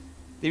that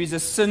there is a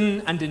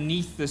sin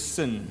underneath the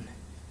sin.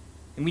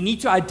 And we need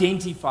to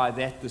identify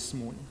that this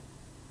morning.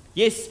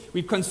 Yes,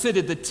 we've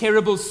considered the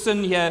terrible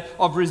sin here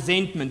of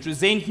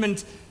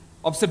resentment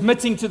of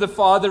submitting to the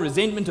Father,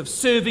 resentment of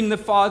serving the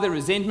Father,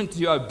 resentment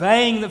to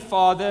obeying the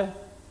Father.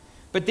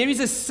 But there is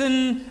a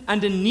sin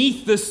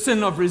underneath the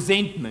sin of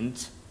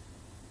resentment,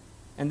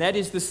 and that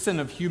is the sin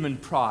of human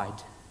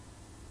pride.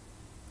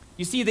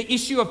 You see, the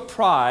issue of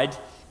pride,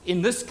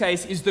 in this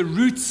case, is the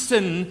root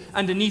sin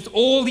underneath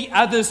all the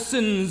other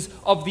sins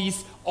of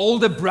these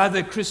older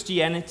brother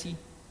Christianity.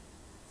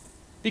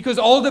 Because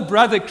older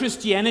brother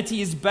Christianity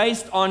is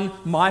based on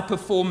my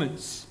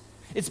performance.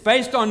 It's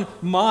based on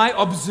my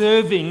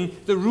observing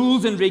the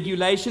rules and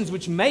regulations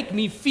which make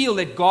me feel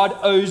that God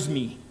owes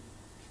me.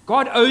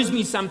 God owes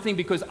me something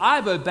because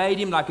I've obeyed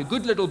him like a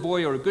good little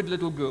boy or a good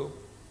little girl.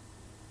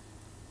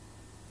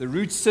 The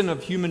root sin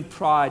of human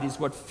pride is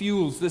what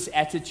fuels this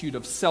attitude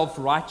of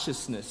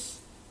self-righteousness,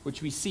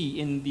 which we see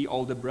in the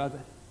older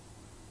brother.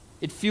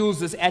 It fuels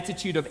this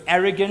attitude of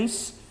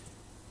arrogance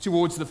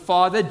towards the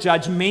Father,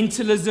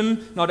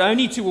 judgmentalism, not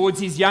only towards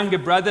his younger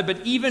brother,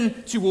 but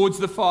even towards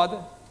the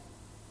Father.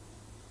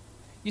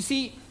 You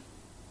see,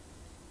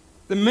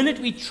 the minute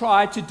we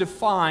try to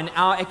define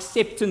our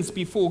acceptance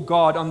before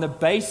God on the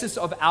basis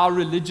of our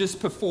religious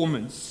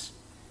performance,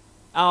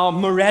 our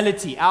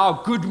morality,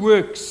 our good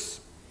works,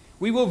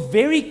 we will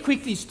very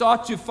quickly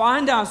start to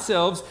find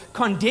ourselves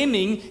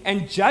condemning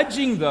and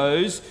judging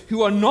those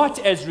who are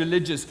not as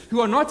religious,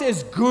 who are not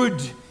as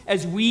good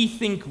as we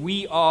think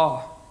we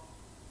are.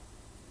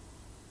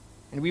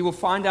 And we will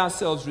find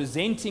ourselves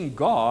resenting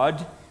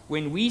God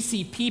when we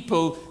see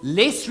people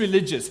less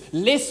religious,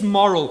 less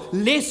moral,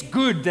 less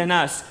good than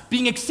us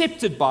being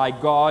accepted by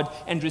God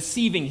and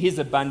receiving his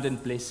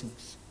abundant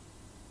blessings.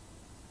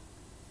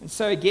 And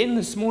so again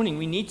this morning,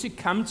 we need to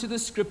come to the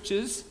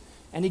scriptures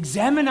and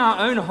examine our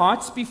own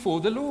hearts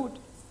before the Lord.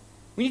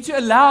 We need to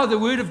allow the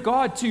Word of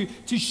God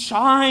to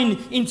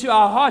shine into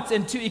our hearts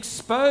and to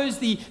expose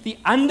the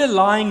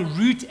underlying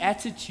root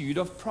attitude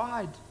of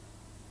pride.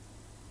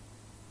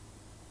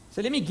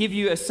 So let me give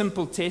you a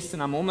simple test,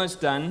 and I'm almost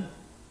done.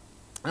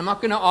 I'm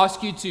not going to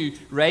ask you to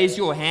raise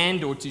your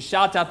hand or to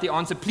shout out the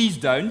answer. Please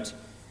don't.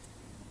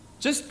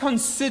 Just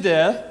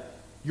consider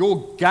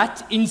your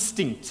gut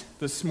instinct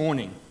this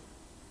morning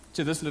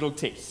to this little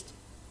test.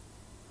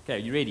 Okay, are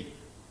you ready?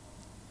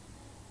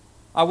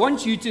 I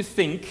want you to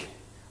think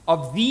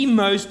of the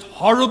most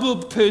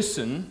horrible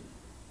person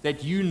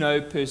that you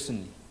know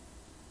personally.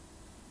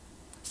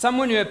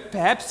 Someone who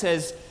perhaps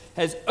has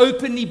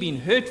openly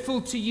been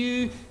hurtful to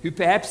you, who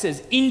perhaps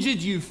has injured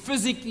you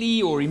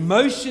physically or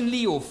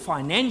emotionally or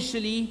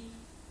financially.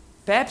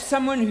 Perhaps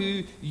someone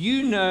who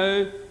you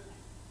know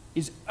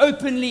is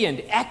openly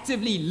and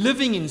actively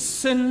living in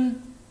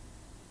sin.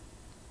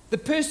 The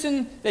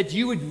person that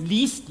you would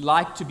least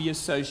like to be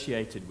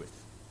associated with.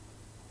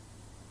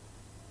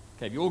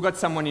 Okay, have you all got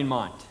someone in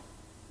mind?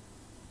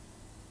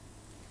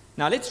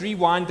 Now let's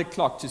rewind the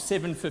clock to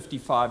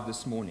 7:55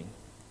 this morning.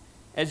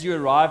 As you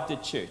arrived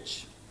at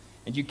church,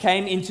 and you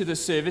came into the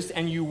service,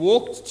 and you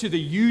walked to the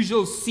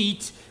usual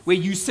seat where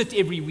you sit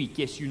every week.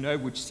 Yes, you know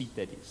which seat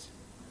that is.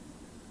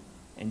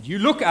 And you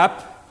look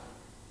up,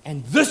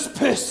 and this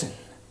person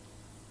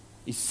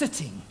is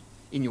sitting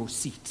in your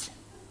seat.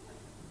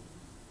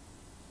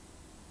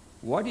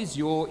 What is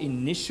your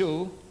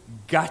initial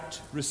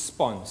gut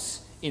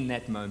response in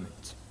that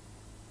moment?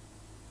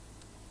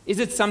 Is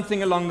it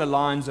something along the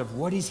lines of,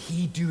 what is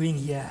he doing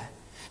here?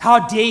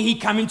 How dare he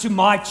come into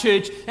my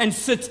church and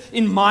sit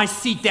in my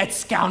seat, that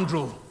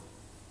scoundrel?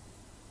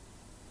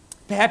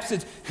 Perhaps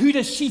it's, who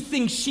does she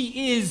think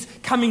she is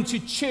coming to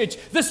church?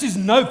 This is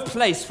no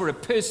place for a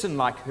person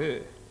like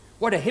her.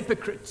 What a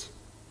hypocrite.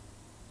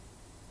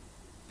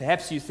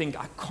 Perhaps you think,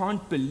 I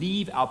can't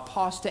believe our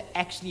pastor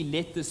actually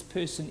let this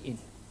person in.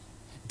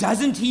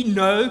 Doesn't he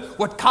know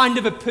what kind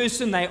of a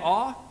person they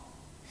are?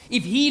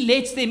 If he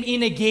lets them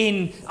in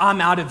again, I'm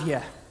out of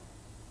here.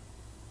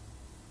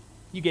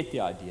 You get the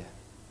idea.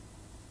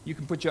 You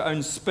can put your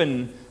own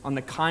spin on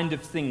the kind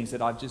of things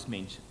that I've just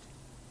mentioned.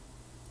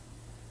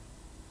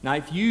 Now,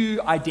 if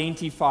you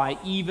identify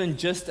even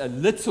just a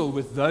little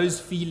with those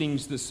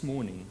feelings this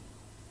morning,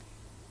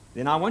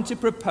 then I want to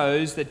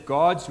propose that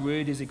God's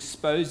word is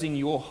exposing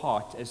your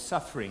heart as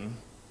suffering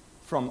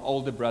from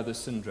older brother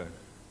syndrome.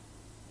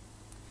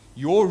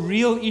 Your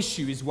real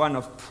issue is one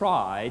of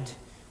pride,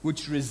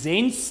 which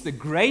resents the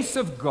grace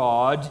of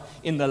God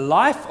in the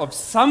life of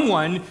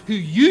someone who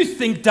you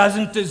think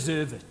doesn't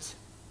deserve it.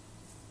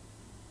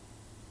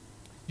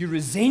 You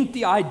resent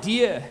the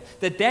idea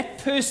that that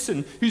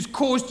person who's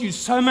caused you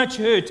so much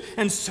hurt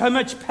and so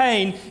much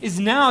pain is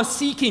now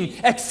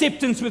seeking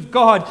acceptance with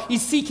God.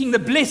 He's seeking the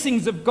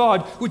blessings of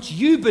God, which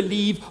you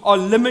believe are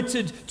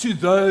limited to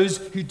those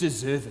who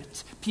deserve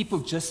it. People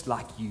just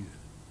like you.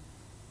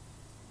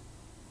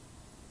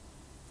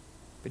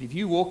 But if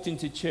you walked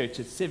into church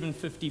at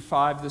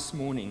 7:55 this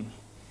morning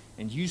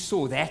and you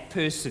saw that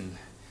person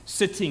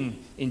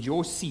sitting in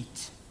your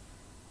seat,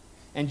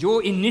 And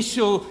your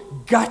initial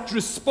gut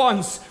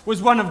response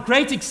was one of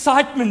great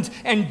excitement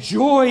and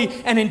joy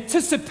and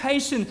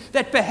anticipation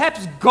that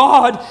perhaps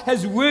God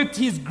has worked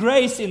His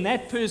grace in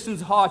that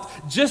person's heart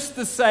just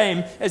the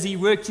same as He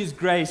worked His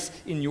grace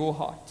in your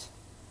heart.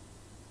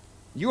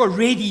 You are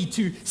ready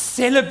to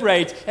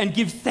celebrate and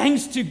give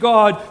thanks to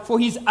God for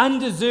His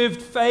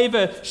undeserved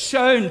favor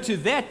shown to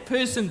that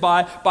person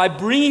by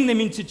bringing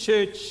them into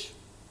church.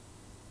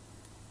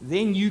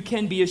 Then you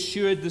can be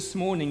assured this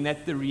morning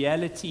that the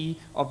reality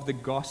of the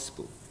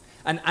gospel,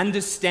 an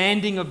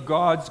understanding of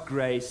God's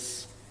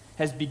grace,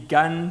 has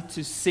begun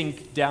to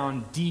sink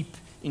down deep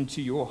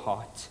into your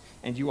heart,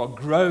 and you are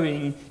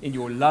growing in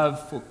your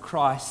love for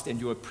Christ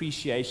and your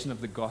appreciation of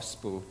the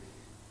gospel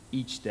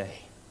each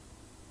day.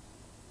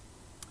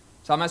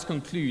 So I must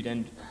conclude,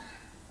 and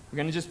we're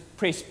going to just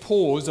press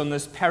pause on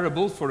this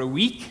parable for a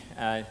week,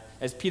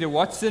 as Peter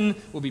Watson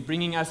will be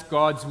bringing us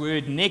God's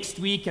Word next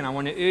week, and I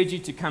want to urge you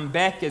to come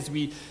back as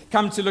we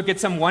come to look at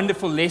some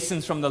wonderful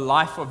lessons from the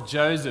life of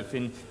Joseph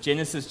in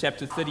Genesis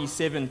chapter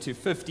 37 to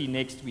 50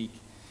 next week.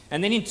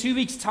 And then in 2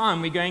 weeks'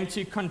 time, we're going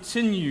to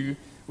continue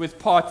with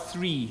part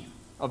 3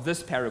 of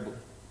this parable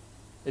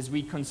as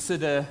we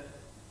consider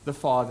the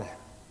Father,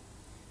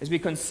 as we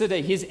consider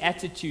His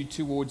attitude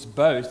towards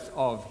both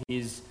of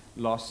His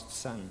lost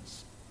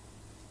sons.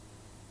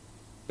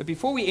 But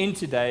before we end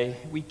today,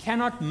 we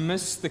cannot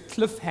miss the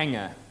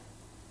cliffhanger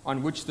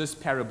on which this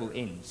parable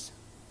ends.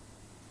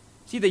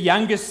 See, the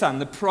youngest son,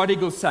 the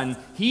prodigal son,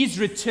 he's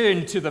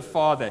returned to the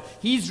father.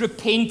 He's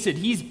repented.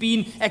 He's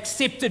been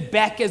accepted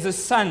back as a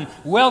son,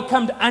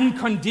 welcomed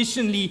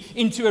unconditionally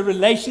into a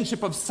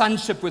relationship of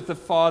sonship with the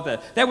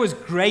father. That was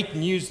great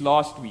news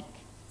last week.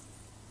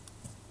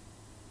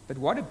 But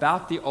what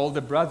about the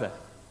older brother?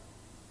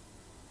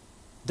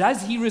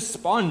 Does he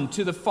respond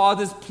to the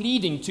father's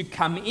pleading to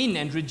come in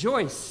and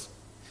rejoice?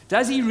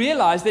 Does he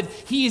realize that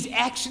he is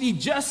actually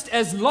just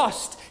as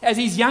lost as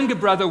his younger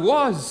brother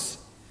was?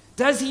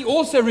 Does he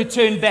also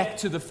return back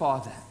to the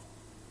father?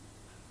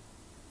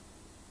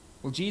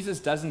 Well, Jesus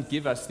doesn't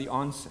give us the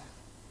answer,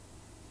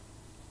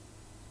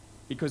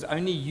 because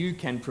only you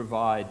can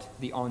provide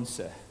the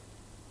answer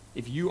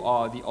if you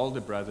are the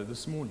older brother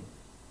this morning.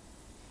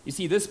 You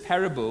see, this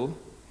parable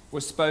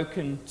was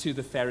spoken to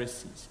the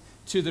Pharisees,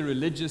 to the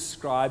religious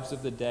scribes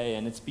of the day,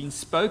 and it's been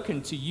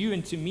spoken to you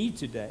and to me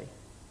today.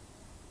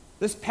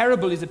 This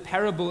parable is a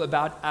parable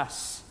about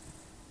us.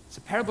 It's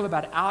a parable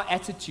about our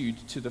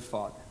attitude to the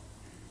Father.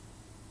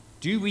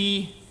 Do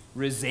we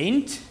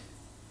resent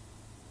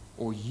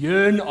or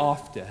yearn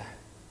after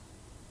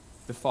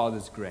the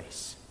Father's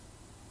grace?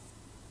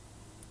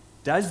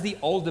 Does the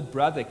older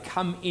brother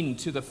come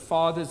into the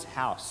Father's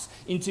house,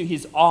 into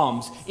His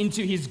arms,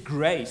 into His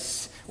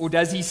grace? Or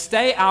does he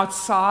stay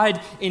outside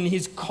in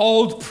his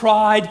cold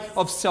pride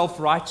of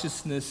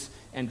self-righteousness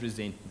and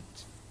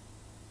resentment?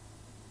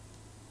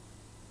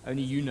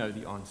 Only you know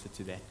the answer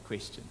to that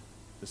question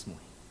this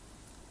morning.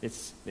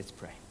 Let's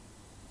pray.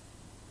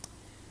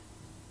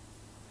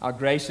 Our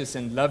gracious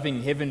and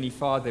loving Heavenly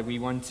Father, we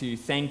want to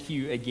thank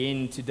you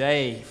again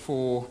today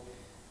for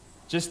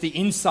just the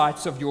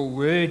insights of your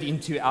word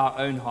into our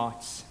own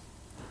hearts.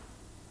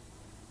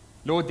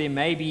 Lord, there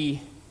may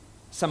be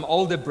some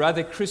older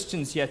brother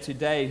Christians here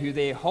today who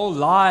their whole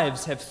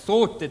lives have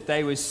thought that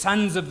they were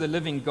sons of the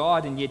living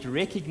God, and yet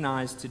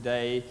recognize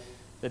today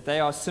that they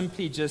are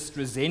simply just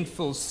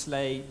resentful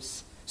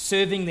slaves,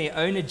 serving their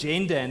own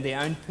agenda and their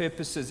own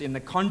purposes in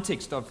the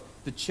context of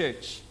the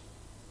church.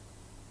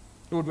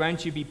 Lord,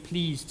 won't you be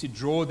pleased to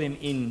draw them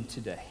in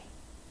today?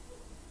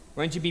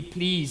 Won't you be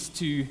pleased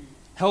to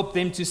help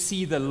them to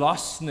see the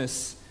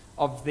lostness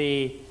of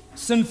their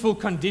sinful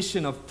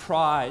condition of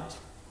pride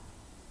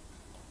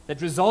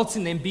that results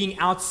in them being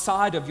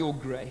outside of your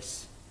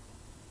grace,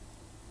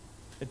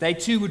 that they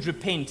too would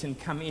repent and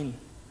come in.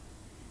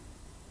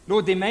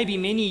 Lord, there may be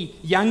many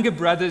younger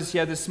brothers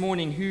here this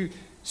morning who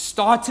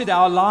started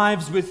our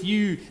lives with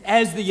you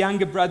as the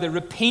younger brother,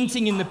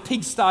 repenting in the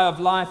pigsty of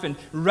life and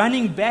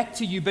running back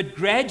to you, but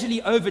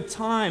gradually over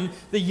time,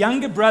 the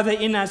younger brother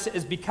in us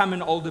has become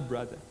an older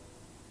brother.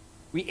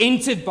 We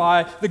entered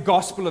by the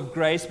gospel of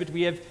grace, but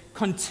we have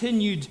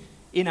continued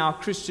in our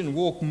Christian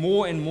walk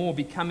more and more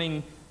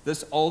becoming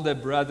this older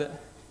brother,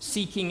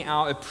 seeking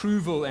our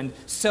approval and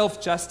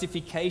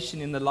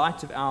self-justification in the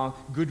light of our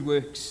good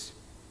works.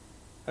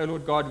 Oh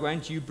Lord God,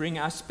 won't you bring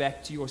us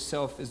back to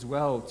yourself as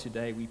well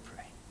today, we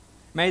pray.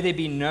 May there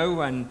be no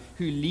one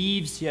who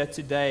leaves here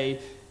today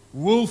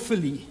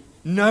willfully,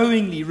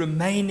 knowingly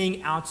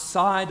remaining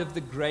outside of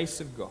the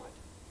grace of God.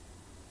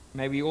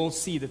 May we all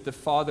see that the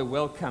Father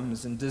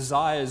welcomes and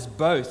desires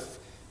both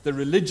the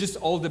religious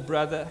older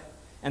brother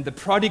and the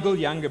prodigal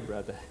younger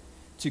brother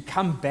to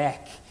come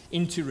back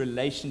into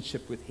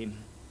relationship with Him.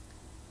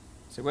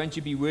 So won't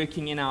you be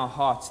working in our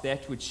hearts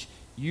that which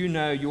you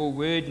know your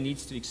word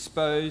needs to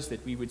expose,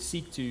 that we would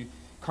seek to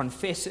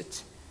confess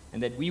it,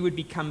 and that we would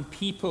become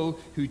people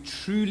who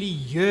truly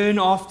yearn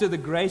after the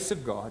grace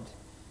of God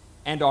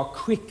and are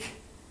quick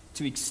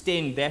to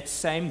extend that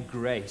same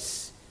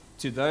grace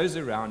to those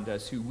around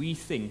us who we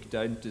think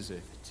don't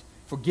deserve it.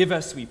 Forgive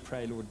us, we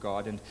pray, Lord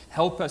God, and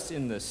help us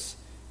in this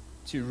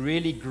to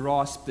really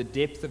grasp the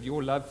depth of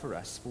your love for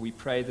us. For we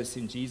pray this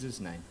in Jesus'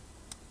 name.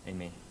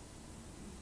 Amen.